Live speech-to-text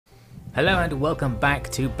Hello and welcome back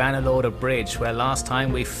to Bannerlord Abridged, where last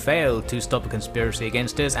time we failed to stop a conspiracy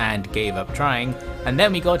against us and gave up trying, and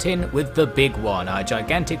then we got in with the big one, our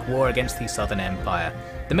gigantic war against the Southern Empire.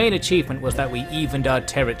 The main achievement was that we evened our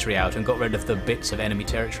territory out and got rid of the bits of enemy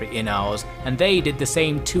territory in ours, and they did the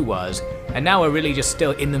same to us, and now we're really just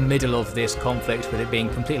still in the middle of this conflict with it being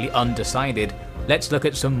completely undecided. Let's look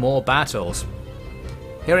at some more battles.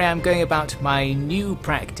 Here I am going about my new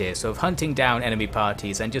practice of hunting down enemy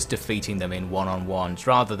parties and just defeating them in one-on-ones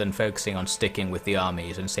rather than focusing on sticking with the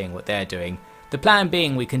armies and seeing what they're doing. The plan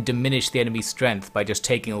being we can diminish the enemy's strength by just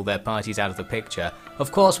taking all their parties out of the picture.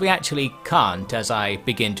 Of course we actually can't as I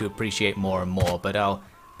begin to appreciate more and more, but I'll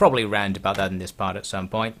probably rant about that in this part at some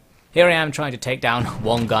point. Here I am trying to take down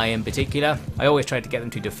one guy in particular. I always try to get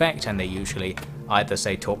them to defect and they usually either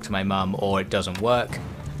say talk to my mum or it doesn't work.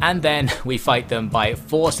 And then we fight them by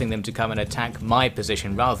forcing them to come and attack my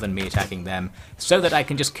position rather than me attacking them, so that I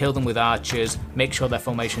can just kill them with archers, make sure their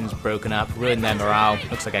formation's broken up, ruin their morale.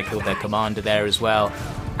 Looks like I killed their commander there as well.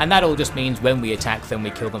 And that all just means when we attack them, we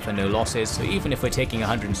kill them for no losses. So even if we're taking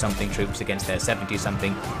 100 something troops against their 70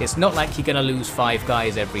 something, it's not like you're going to lose 5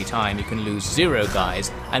 guys every time. You can lose 0 guys,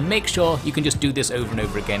 and make sure you can just do this over and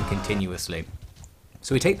over again continuously.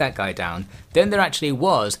 So we take that guy down. Then there actually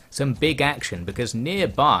was some big action because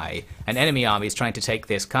nearby an enemy army is trying to take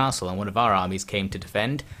this castle and one of our armies came to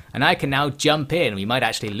defend, and I can now jump in. We might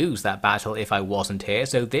actually lose that battle if I wasn't here,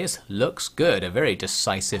 so this looks good, a very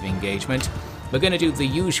decisive engagement. We're going to do the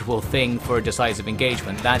usual thing for a decisive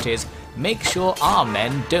engagement, that is, make sure our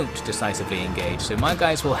men don't decisively engage. So my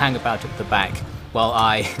guys will hang about at the back while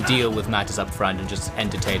I deal with matters up front and just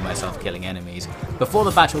entertain myself killing enemies. Before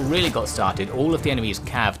the battle really got started, all of the enemy's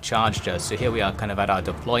cav charged us, so here we are kind of at our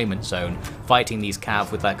deployment zone, fighting these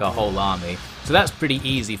cav with like a whole army. So that's pretty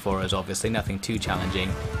easy for us, obviously, nothing too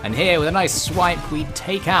challenging. And here, with a nice swipe, we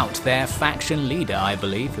take out their faction leader, I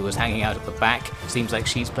believe, who was hanging out at the back. Seems like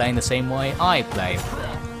she's playing the same way I play.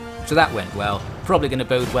 So that went well. Probably going to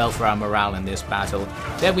bode well for our morale in this battle.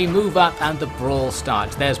 Then we move up and the brawl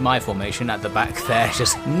starts. There's my formation at the back there,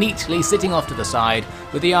 just neatly sitting off to the side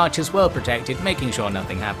with the archers well protected, making sure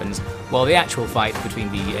nothing happens, while the actual fight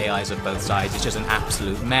between the AIs of both sides is just an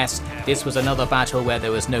absolute mess. This was another battle where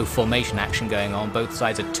there was no formation action going on. Both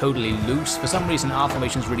sides are totally loose. For some reason our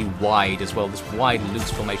formation is really wide as well. This wide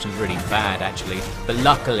loose formation is really bad actually, but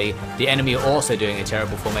luckily the enemy are also doing a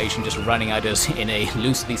terrible formation, just running at us in a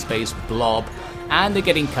loosely spaced blob. And they're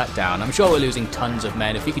getting cut down. I'm sure we're losing tons of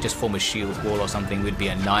men. If we could just form a shield wall or something, we'd be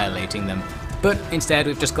annihilating them. But instead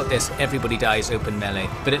we've just got this everybody dies open melee.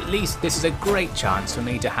 But at least this is a great chance for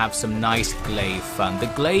me to have some nice glaive fun. The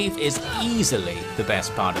glaive is easily the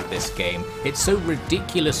best part of this game. It's so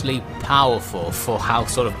ridiculously powerful for how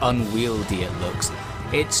sort of unwieldy it looks.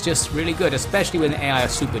 It's just really good, especially when the AI are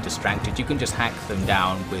super distracted. You can just hack them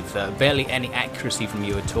down with barely any accuracy from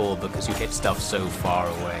you at all because you hit stuff so far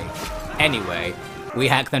away. Anyway, we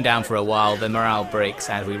hack them down for a while, the morale breaks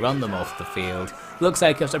and we run them off the field. Looks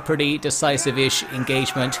like it's a pretty decisive-ish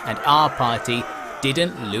engagement and our party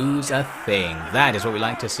didn't lose a thing. That is what we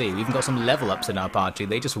like to see. We even got some level ups in our party.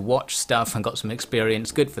 They just watched stuff and got some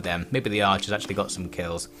experience. Good for them. Maybe the archers actually got some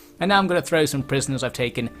kills. And now I'm going to throw some prisoners I've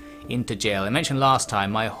taken into jail. I mentioned last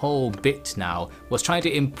time my whole bit now was trying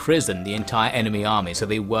to imprison the entire enemy army so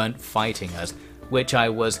they weren't fighting us, which I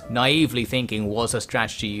was naively thinking was a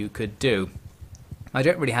strategy you could do. I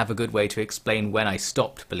don't really have a good way to explain when I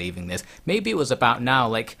stopped believing this. Maybe it was about now,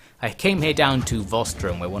 like I came here down to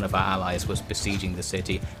Vostrum where one of our allies was besieging the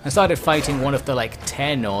city and started fighting one of the like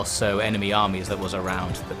 10 or so enemy armies that was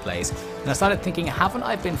around the place. And I started thinking, haven't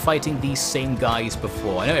I been fighting these same guys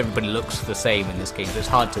before? I know everybody looks the same in this game, so it's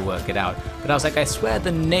hard to work it out. But I was like, I swear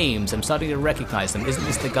the names, I'm starting to recognize them. Isn't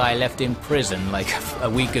this the guy left in prison like a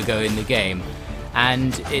week ago in the game?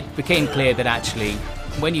 And it became clear that actually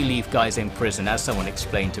when you leave guys in prison, as someone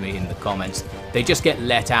explained to me in the comments, they just get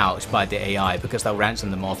let out by the AI because they'll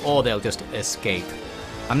ransom them off or they'll just escape.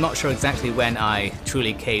 I'm not sure exactly when I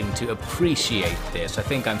truly came to appreciate this. I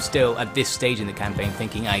think I'm still at this stage in the campaign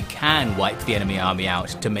thinking I can wipe the enemy army out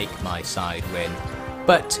to make my side win.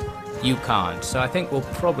 But you can't, so I think we'll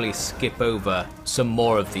probably skip over some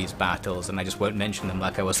more of these battles and I just won't mention them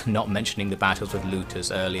like I was not mentioning the battles with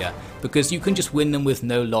looters earlier, because you can just win them with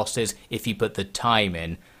no losses if you put the time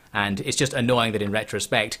in, and it's just annoying that in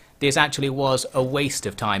retrospect this actually was a waste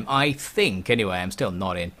of time, I think anyway. I'm still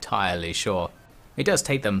not entirely sure. It does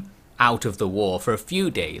take them out of the war for a few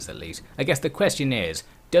days at least. I guess the question is,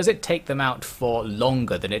 does it take them out for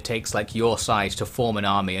longer than it takes like your side to form an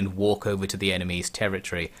army and walk over to the enemy's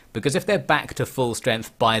territory? Because if they're back to full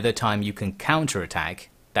strength by the time you can counterattack,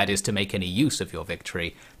 that is to make any use of your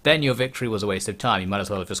victory, then your victory was a waste of time. You might as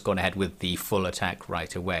well have just gone ahead with the full attack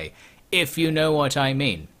right away, if you know what I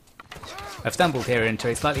mean. I've stumbled here into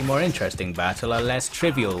a slightly more interesting battle, a less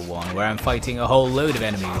trivial one, where I'm fighting a whole load of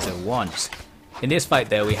enemies at once. In this fight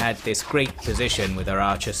though, we had this great position with our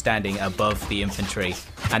archer standing above the infantry,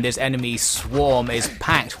 and this enemy swarm is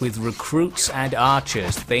packed with recruits and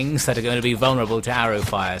archers, things that are going to be vulnerable to arrow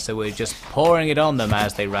fire, so we're just pouring it on them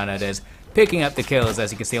as they run at us, picking up the kills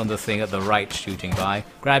as you can see on the thing at the right shooting by,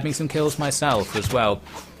 grabbing some kills myself as well.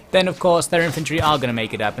 Then of course their infantry are going to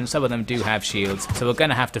make it up, and some of them do have shields, so we're going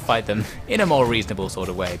to have to fight them in a more reasonable sort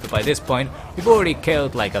of way. But by this point we've already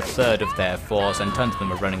killed like a third of their force, and tons of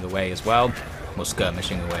them are running away as well. Well,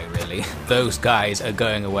 skirmishing away really. Those guys are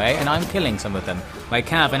going away and I'm killing some of them. My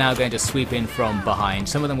cav are now going to sweep in from behind.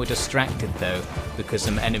 Some of them were distracted though, because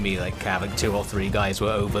some enemy like cav, like 2 or 3 guys were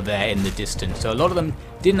over there in the distance. So a lot of them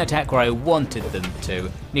didn't attack where I wanted them to.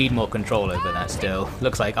 Need more control over that still.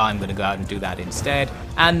 Looks like I'm going to go out and do that instead.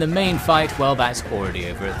 And the main fight, well, that's already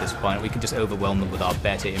over at this point. We can just overwhelm them with our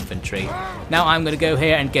better infantry. Now I'm going to go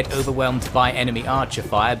here and get overwhelmed by enemy archer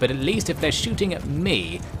fire, but at least if they're shooting at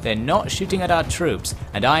me, they're not shooting at our troops,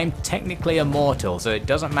 and I'm technically immortal, so it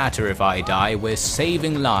doesn't matter if I die. We're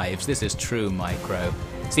saving lives. This is true micro.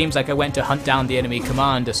 Seems like I went to hunt down the enemy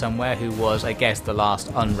commander somewhere, who was, I guess, the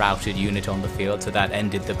last unrouted unit on the field, so that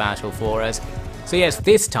ended the battle for us. So yes,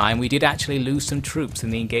 this time we did actually lose some troops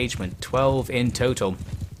in the engagement, 12 in total.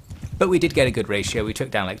 But we did get a good ratio. We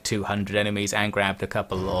took down like 200 enemies and grabbed a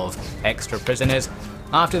couple of extra prisoners.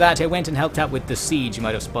 After that I went and helped out with the siege you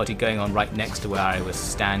might have spotted going on right next to where I was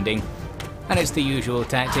standing. And it's the usual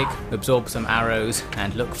tactic, absorb some arrows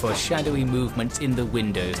and look for shadowy movements in the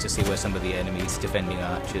windows to see where some of the enemy's defending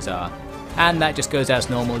archers are. And that just goes as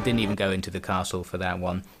normal, didn't even go into the castle for that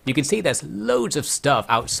one. You can see there's loads of stuff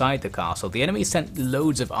outside the castle. The enemy sent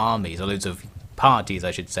loads of armies, or loads of parties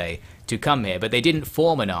I should say, to come here, but they didn't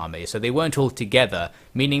form an army, so they weren't all together,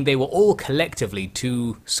 meaning they were all collectively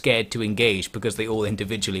too scared to engage because they all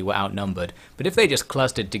individually were outnumbered. But if they just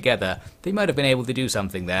clustered together, they might have been able to do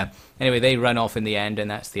something there. Anyway, they run off in the end, and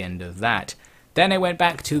that's the end of that. Then I went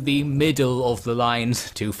back to the middle of the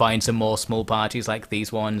lines to find some more small parties like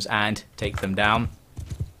these ones and take them down.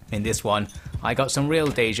 In this one, I got some real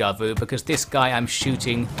deja vu because this guy I'm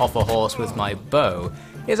shooting off a horse with my bow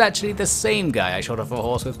is actually the same guy I shot off a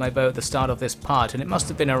horse with my bow at the start of this part, and it must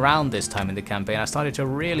have been around this time in the campaign I started to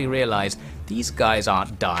really realise these guys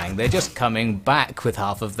aren't dying, they're just coming back with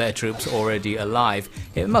half of their troops already alive.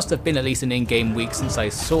 It must have been at least an in-game week since I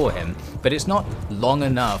saw him, but it's not long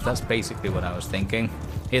enough, that's basically what I was thinking.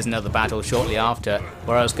 Here's another battle shortly after,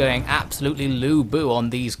 where I was going absolutely loo-boo on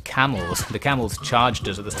these camels. The camels charged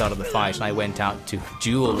us at the start of the fight, and I went out to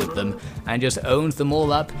duel with them, and just owned them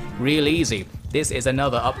all up real easy. This is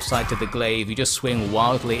another upside to the glaive. You just swing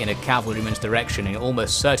wildly in a cavalryman's direction, and you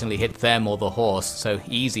almost certainly hit them or the horse, so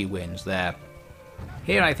easy wins there.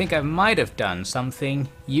 Here I think I might have done something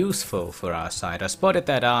useful for our side. I spotted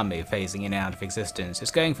that army phasing in and out of existence. It's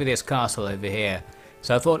going for this castle over here.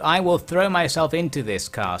 So I thought I will throw myself into this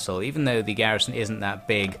castle. Even though the garrison isn't that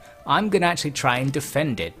big, I'm going to actually try and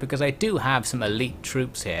defend it, because I do have some elite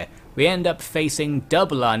troops here. We end up facing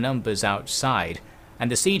double our numbers outside, and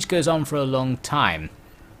the siege goes on for a long time.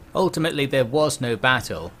 Ultimately there was no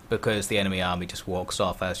battle, because the enemy army just walks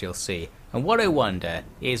off, as you'll see. And what I wonder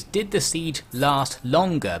is, did the siege last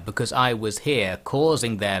longer because I was here,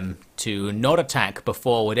 causing them to not attack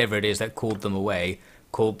before whatever it is that called them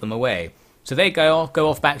away. So they go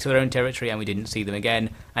off back to their own territory, and we didn't see them again,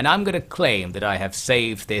 and I'm going to claim that I have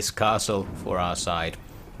saved this castle for our side.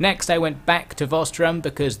 Next I went back to Vostrum,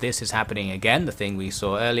 because this is happening again, the thing we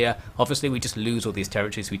saw earlier. Obviously we just lose all these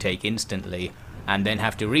territories we take instantly, and then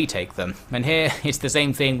have to retake them. And here it's the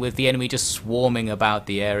same thing, with the enemy just swarming about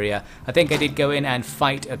the area. I think I did go in and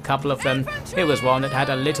fight a couple of them. Here was one that had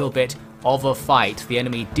a little bit of a fight. The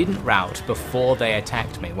enemy didn't rout before they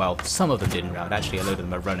attacked me. Well, some of them didn't rout, actually a load of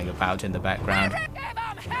them are running about in the background.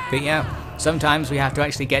 But yeah, sometimes we have to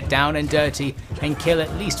actually get down and dirty and kill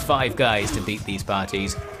at least 5 guys to beat these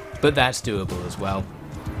parties, but that's doable as well.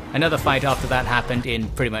 Another fight after that happened in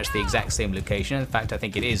pretty much the exact same location. In fact, I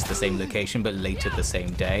think it is the same location, but later the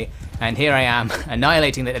same day. And here I am,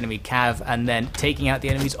 annihilating that enemy cav, and then taking out the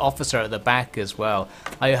enemy's officer at the back as well.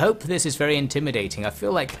 I hope this is very intimidating. I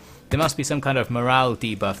feel like there must be some kind of morale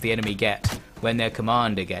debuff the enemy get when their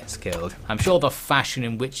commander gets killed. I'm sure the fashion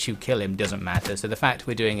in which you kill him doesn't matter, so the fact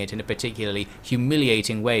we're doing it in a particularly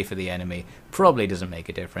humiliating way for the enemy probably doesn't make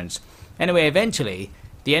a difference. Anyway, eventually,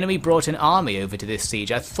 The enemy brought an army over to this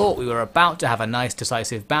siege. I thought we were about to have a nice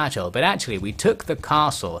decisive battle, but actually we took the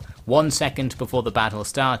castle 1 second before the battle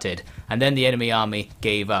started, and then the enemy army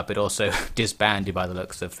gave up. It also disbanded by the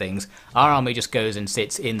looks of things. Our army just goes and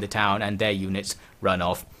sits in the town, and their units run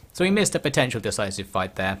off. So we missed a potential decisive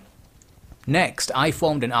fight there. Next, I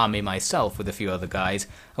formed an army myself with a few other guys.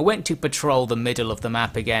 I went to patrol the middle of the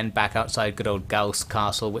map again, back outside good old Gauss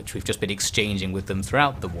Castle, which we've just been exchanging with them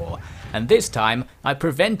throughout the war. And this time, I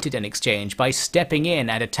prevented an exchange by stepping in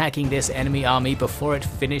and attacking this enemy army before it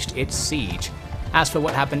finished its siege. As for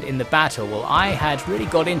what happened in the battle, well, I had really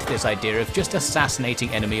got into this idea of just assassinating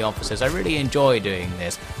enemy officers. I really enjoy doing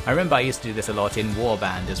this. I remember I used to do this a lot in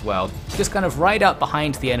Warband as well. Just kind of ride up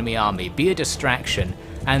behind the enemy army, be a distraction,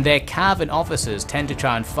 and their cav and officers tend to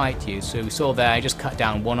try and fight you. So we saw there, I just cut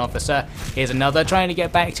down one officer. Here's another trying to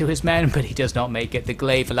get back to his men, but he does not make it. The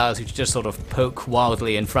glaive allows you to just sort of poke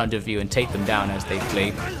wildly in front of you and take them down as they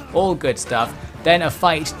flee. All good stuff. Then a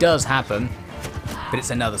fight does happen, but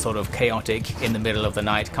it's another sort of chaotic, in the middle of the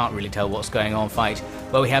night, can't really tell what's going on fight,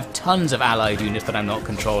 where we have tons of allied units that I'm not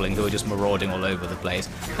controlling who are just marauding all over the place,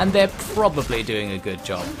 and they're probably doing a good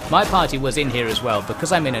job. My party was in here as well.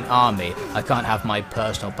 Because I'm in an army, I can't have my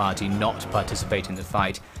personal party not participate in the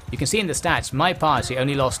fight. You can see in the stats, my party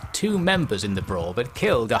only lost 2 members in the brawl, but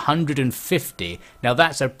killed 150. Now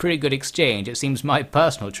that's a pretty good exchange. It seems my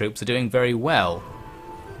personal troops are doing very well.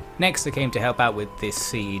 Next, I came to help out with this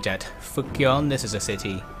siege at Fukyeon. This is a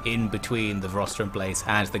city in between the Vrostrom place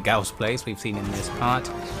and the Gauss place we've seen in this part.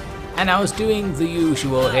 And I was doing the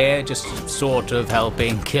usual here, just sort of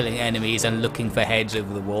helping, killing enemies and looking for heads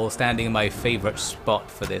over the wall, standing in my favourite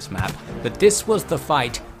spot for this map. But this was the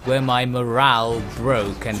fight where my morale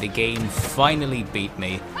broke and the game finally beat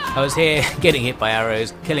me. I was here getting hit by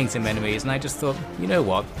arrows, killing some enemies, and I just thought, you know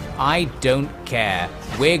what, I don't care.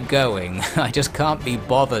 We're going. I just can't be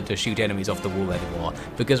bothered to shoot enemies off the wall anymore,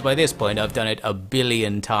 because by this point I've done it a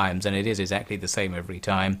billion times and it is exactly the same every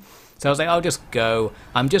time. So I was like, I'll just go.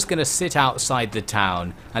 I'm just going to sit outside the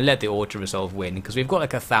town and let the auto-resolve win, because we've got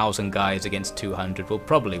like 1,000 guys against 200. We'll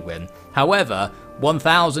probably win. However,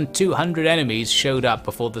 1,200 enemies showed up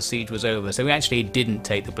before the siege was over, so we actually didn't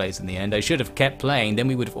take the place in the end. I should have kept playing, then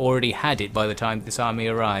we would have already had it by the time this army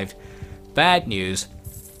arrived. Bad news.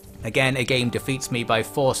 Again, a game defeats me by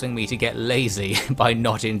forcing me to get lazy by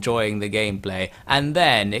not enjoying the gameplay, and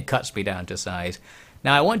then it cuts me down to size.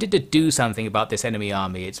 Now, I wanted to do something about this enemy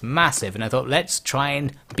army. It's massive, and I thought, let's try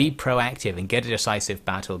and be proactive and get a decisive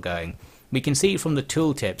battle going. We can see from the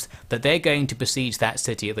tooltips that they're going to besiege that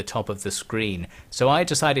city at the top of the screen, so I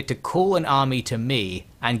decided to call an army to me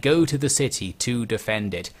and go to the city to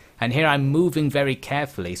defend it. And here I'm moving very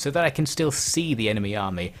carefully so that I can still see the enemy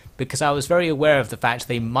army, because I was very aware of the fact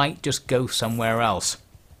they might just go somewhere else.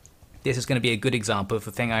 This is going to be a good example of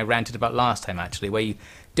the thing I ranted about last time, actually, where you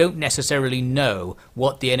don't necessarily know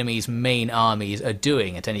what the enemy's main armies are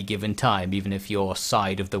doing at any given time, even if your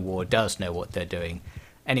side of the war does know what they're doing.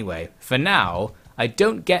 Anyway, for now, I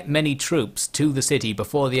don't get many troops to the city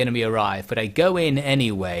before the enemy arrive, but I go in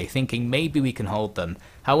anyway, thinking maybe we can hold them.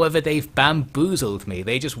 However, they've bamboozled me.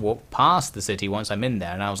 They just walk past the city once I'm in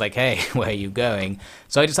there, and I was like, hey, where are you going?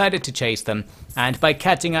 So I decided to chase them, and by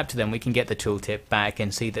catching up to them, we can get the tooltip back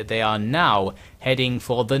and see that they are now heading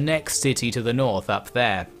for the next city to the north up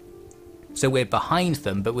there. So we're behind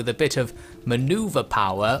them, but with a bit of maneuver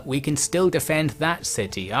power, we can still defend that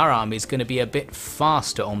city. Our army's going to be a bit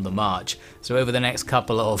faster on the march. So over the next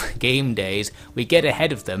couple of game days, we get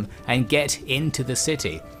ahead of them and get into the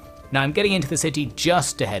city. Now I'm getting into the city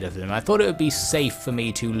just ahead of them. I thought it would be safe for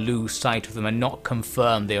me to lose sight of them and not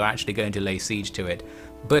confirm they were actually going to lay siege to it.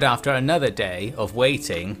 But after another day of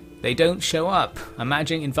waiting, they don't show up.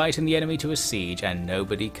 Imagine inviting the enemy to a siege and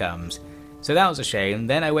nobody comes. So that was a shame.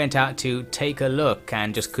 Then I went out to take a look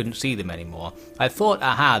and just couldn't see them anymore. I thought,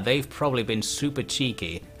 aha, they've probably been super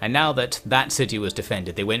cheeky, and now that that city was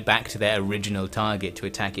defended, they went back to their original target to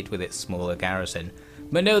attack it with its smaller garrison.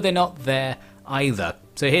 But no, they're not there either.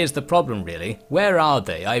 So here's the problem really. Where are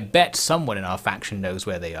they? I bet someone in our faction knows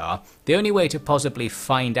where they are. The only way to possibly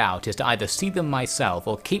find out is to either see them myself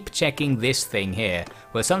or keep checking this thing here,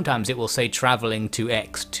 where sometimes it will say travelling to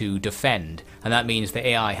X to defend, and that means the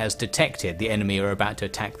AI has detected the enemy are about to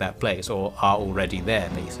attack that place, or are already there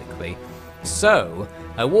basically. So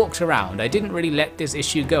I walked around. I didn't really let this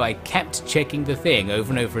issue go. I kept checking the thing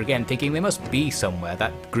over and over again, thinking they must be somewhere,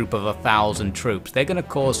 that group of 1,000 troops. They're going to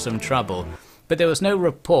cause some trouble. But there was no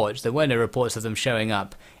reports, there were no reports of them showing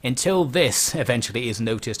up, until this eventually is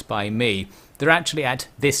noticed by me. They're actually at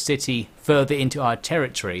this city further into our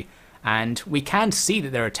territory, and we can see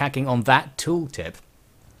that they're attacking on that tooltip.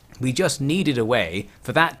 We just needed a way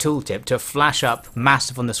for that tooltip to flash up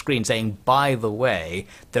massive on the screen saying, by the way,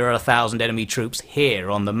 there are 1,000 enemy troops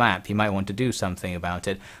here on the map. You might want to do something about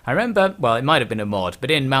it. I remember, well, it might have been a mod,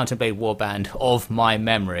 but in Mount & Blade Warband of my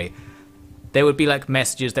memory, there would be like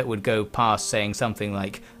messages that would go past saying something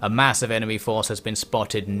like, a massive enemy force has been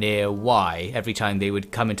spotted near Y, every time they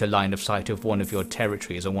would come into line of sight of one of your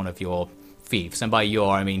territories or one of your fiefs, and by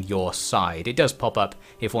your I mean your side. It does pop up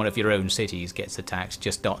if one of your own cities gets attacked,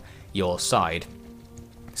 just not your side.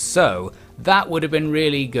 So that would have been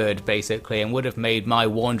really good basically, and would have made my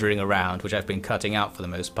wandering around, which I've been cutting out for the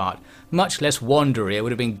most part, much less wandery. I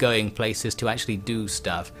would have been going places to actually do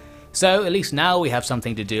stuff. So at least now we have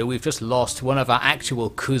something to do. We've just lost one of our actual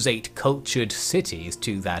Khuzait cultured cities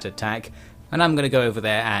to that attack, and I'm going to go over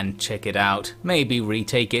there and check it out, maybe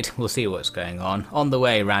retake it, we'll see what's going on. On the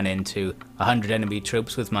way ran into 100 enemy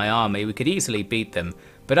troops with my army. We could easily beat them,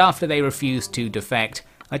 but after they refused to defect,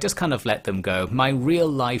 I just kind of let them go. My real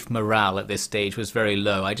life morale at this stage was very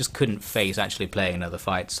low. I just couldn't face actually playing another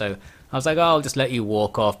fight, so I was like, oh, I'll just let you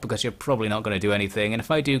walk off because you're probably not going to do anything, and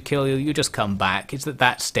if I do kill you, you just come back. It's at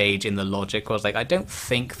that stage in the logic where I was like, I don't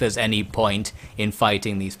think there's any point in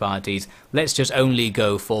fighting these parties. Let's just only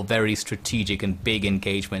go for very strategic and big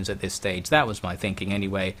engagements at this stage. That was my thinking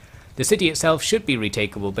anyway. The city itself should be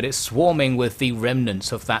retakeable, but it's swarming with the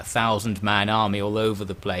remnants of that 1,000-man army all over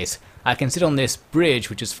the place. I can sit on this bridge,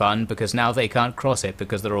 which is fun, because now they can't cross it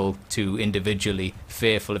because they're all too individually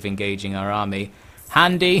fearful of engaging our army.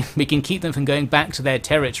 Handy, we can keep them from going back to their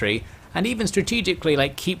territory, and even strategically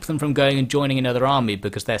like keep them from going and joining another army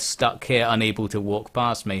because they're stuck here unable to walk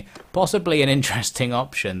past me. Possibly an interesting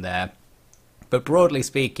option there. But broadly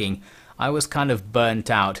speaking, I was kind of burnt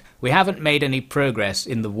out. We haven't made any progress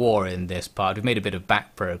in the war in this part. We've made a bit of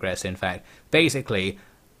back progress, in fact. Basically,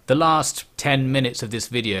 the last 10 minutes of this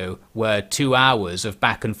video were 2 hours of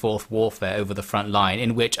back and forth warfare over the front line,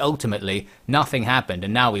 in which ultimately nothing happened,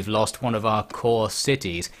 and now we've lost one of our core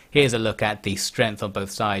cities. Here's a look at the strength on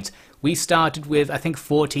both sides. We started with, I think,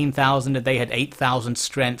 14,000 and they had 8,000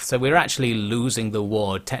 strength, so we're actually losing the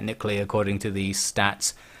war, technically, according to these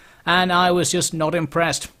stats. And I was just not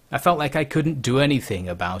impressed. I felt like I couldn't do anything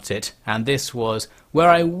about it, and this was where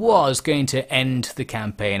I was going to end the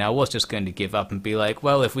campaign. I was just going to give up and be like,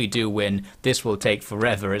 well, if we do win, this will take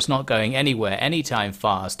forever. It's not going anywhere anytime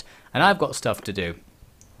fast, and I've got stuff to do.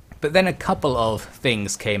 But then a couple of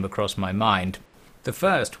things came across my mind. The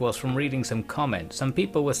first was from reading some comments. Some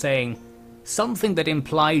people were saying something that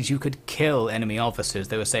implied you could kill enemy officers.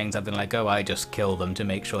 They were saying something like, oh, I just kill them to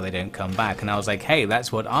make sure they don't come back. And I was like, hey,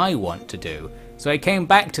 that's what I want to do. So I came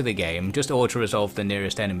back to the game, just auto-resolved the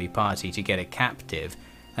nearest enemy party to get a captive,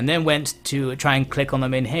 and then went to try and click on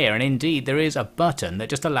them in here, and indeed there is a button that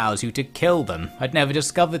just allows you to kill them. I'd never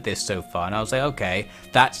discovered this so far, and I was like, okay,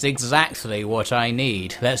 that's exactly what I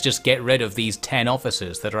need. Let's just get rid of these 10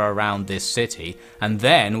 officers that are around this city, and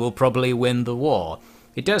then we'll probably win the war.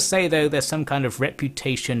 It does say though there's some kind of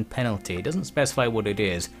reputation penalty. It doesn't specify what it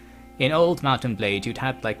is. In old Mount & Blade you'd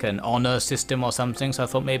had like an honor system or something, so I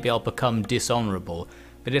thought maybe I'll become dishonorable.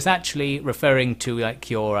 But it's actually referring to like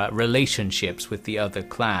your relationships with the other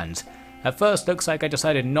clans. At first looks like I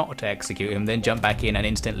decided not to execute him, then jumped back in and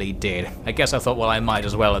instantly did. I guess I thought, well, I might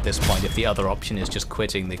as well at this point if the other option is just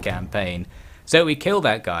quitting the campaign. So we kill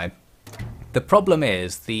that guy. The problem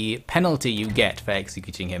is the penalty you get for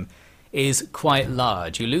executing him is quite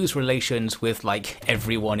large. You lose relations with like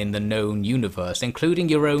everyone in the known universe, including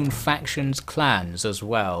your own faction's clans as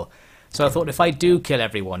well. So I thought if I do kill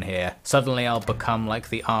everyone here, suddenly I'll become like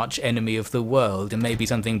the arch enemy of the world, and maybe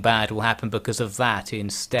something bad will happen because of that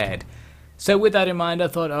instead. So with that in mind, I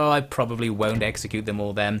thought, oh, I probably won't execute them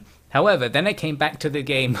all then. However, then I came back to the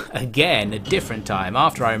game again a different time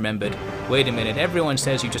after I remembered, wait a minute, everyone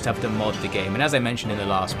says you just have to mod the game, and as I mentioned in the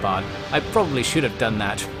last part, I probably should have done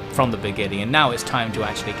that from the beginning, and now it's time to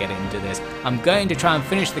actually get into this. I'm going to try and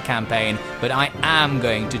finish the campaign, but I am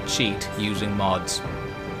going to cheat using mods.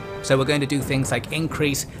 So we're going to do things like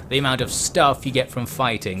increase the amount of stuff you get from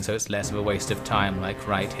fighting, so it's less of a waste of time, like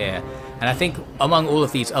right here. And I think among all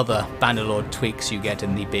of these other Bannerlord tweaks you get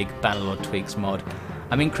in the big Bannerlord tweaks mod,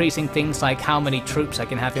 I'm increasing things like how many troops I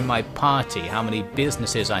can have in my party, how many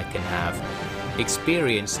businesses I can have,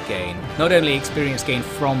 experience gain. Not only experience gain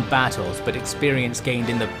from battles, but experience gained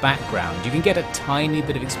in the background. You can get a tiny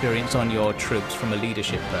bit of experience on your troops from a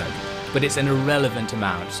leadership perk. but it's an irrelevant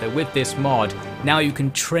amount. So with this mod, now you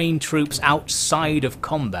can train troops outside of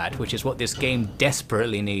combat, which is what this game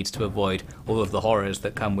desperately needs to avoid all of the horrors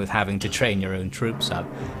that come with having to train your own troops up.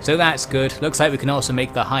 So that's good. Looks like we can also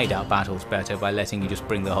make the hideout battles better by letting you just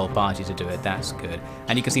bring the whole party to do it. That's good.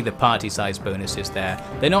 And you can see the party size bonuses there.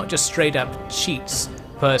 They're not just straight up cheats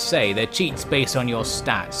per se, they're cheats based on your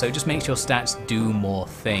stats, so just makes your stats do more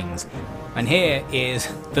things. And here is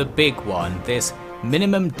the big one, this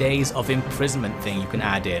minimum days of imprisonment thing you can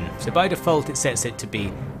add in. So by default it sets it to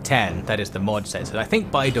be 10, that is the mod sets it. I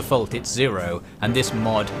think by default it's 0, and this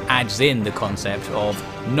mod adds in the concept of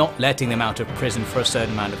not letting them out of prison for a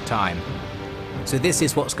certain amount of time. So this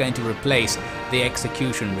is what's going to replace the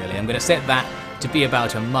execution really. I'm going to set that to be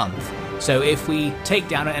about a month. So if we take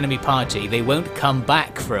down an enemy party, they won't come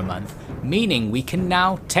back for a month, meaning we can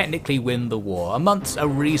now technically win the war. A month's a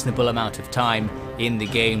reasonable amount of time in the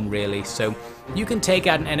game really, so you can take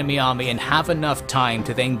out an enemy army and have enough time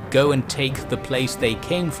to then go and take the place they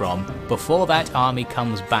came from before that army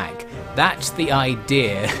comes back. That's the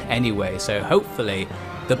idea anyway, so hopefully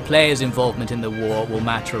the players' involvement in the war will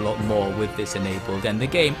matter a lot more with this enabled, and the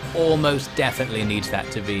game almost definitely needs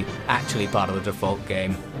that to be actually part of the default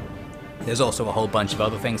game. There's also a whole bunch of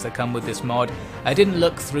other things that come with this mod. I didn't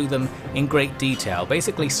look through them in great detail.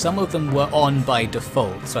 Basically, some of them were on by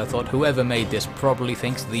default, so I thought whoever made this probably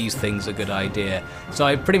thinks these things are a good idea. So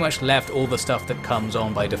I pretty much left all the stuff that comes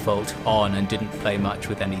on by default on and didn't play much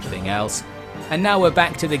with anything else. And now we're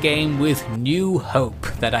back to the game with new hope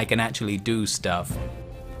that I can actually do stuff.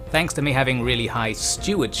 Thanks to me having really high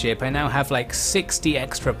stewardship, I now have like 60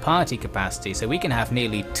 extra party capacity, so we can have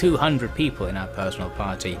nearly 200 people in our personal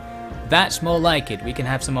party. That's more like it. We can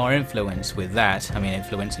have some more influence with that. I mean,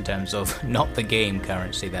 influence in terms of not the game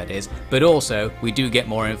currency, that is. But also, we do get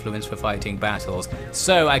more influence for fighting battles.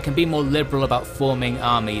 So I can be more liberal about forming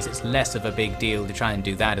armies. It's less of a big deal to try and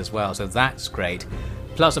do that as well. So that's great.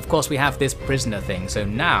 Plus, of course, we have this prisoner thing. So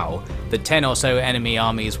now, the 10 or so enemy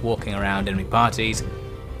armies walking around, enemy parties,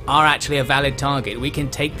 are actually a valid target. We can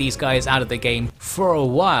take these guys out of the game for a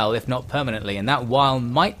while, if not permanently, and that while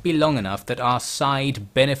might be long enough that our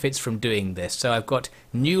side benefits from doing this. So I've got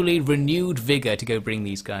newly renewed vigor to go bring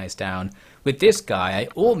these guys down. With this guy, I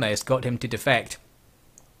almost got him to defect.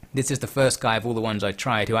 This is the first guy of all the ones I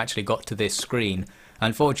tried who actually got to this screen.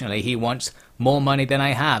 Unfortunately, he wants more money than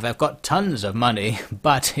I have. I've got tons of money,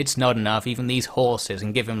 but it's not enough. Even these horses,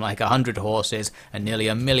 and give him like 100 horses and nearly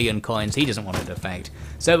 1,000,000 coins, he doesn't want to defect.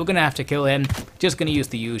 So we're going to have to kill him. Just going to use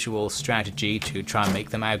the usual strategy to try and make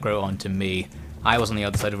them aggro onto me. I was on the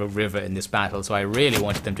other side of a river in this battle, so I really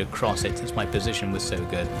wanted them to cross it since my position was so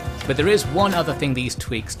good. But there is one other thing these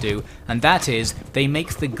tweaks do, and that is they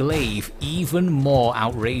make the glaive even more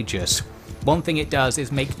outrageous. One thing it does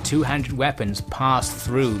is make two-handed weapons pass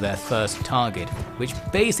through their first target, which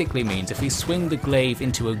basically means if we swing the glaive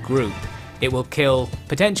into a group, it will kill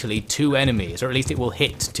potentially 2 enemies, or at least it will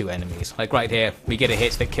hit 2 enemies. Like right here, we get a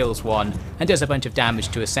hit that kills one and does a bunch of damage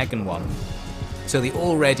to a second one. So the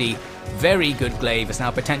already very good glaive is now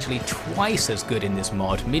potentially twice as good in this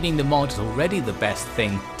mod, meaning the mod is already the best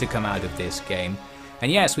thing to come out of this game.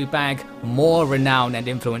 And yes, we bag more renown and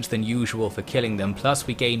influence than usual for killing them, plus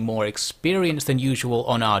we gain more experience than usual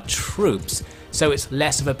on our troops, so it's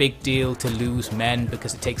less of a big deal to lose men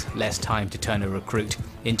because it takes less time to turn a recruit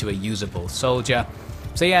into a usable soldier.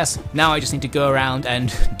 So yes, now I just need to go around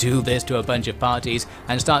and do this to a bunch of parties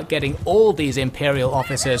and start getting all these Imperial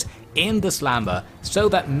officers in the slammer so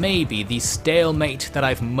that maybe the stalemate that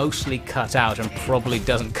I've mostly cut out and probably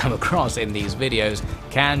doesn't come across in these videos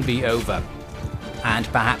can be over. And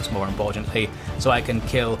perhaps more importantly, so I can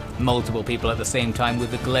kill multiple people at the same time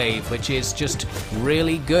with the glaive, which is just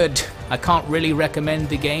really good. I can't really recommend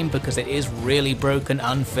the game because it is really broken,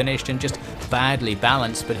 unfinished, and just badly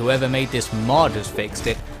balanced, but whoever made this mod has fixed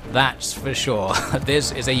it, that's for sure.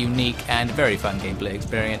 This is a unique and very fun gameplay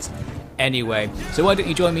experience. Anyway, so why don't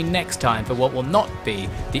you join me next time for what will not be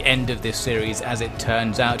the end of this series as it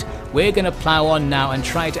turns out. We're going to plow on now and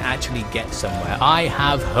try to actually get somewhere. I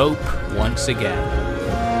have hope once again.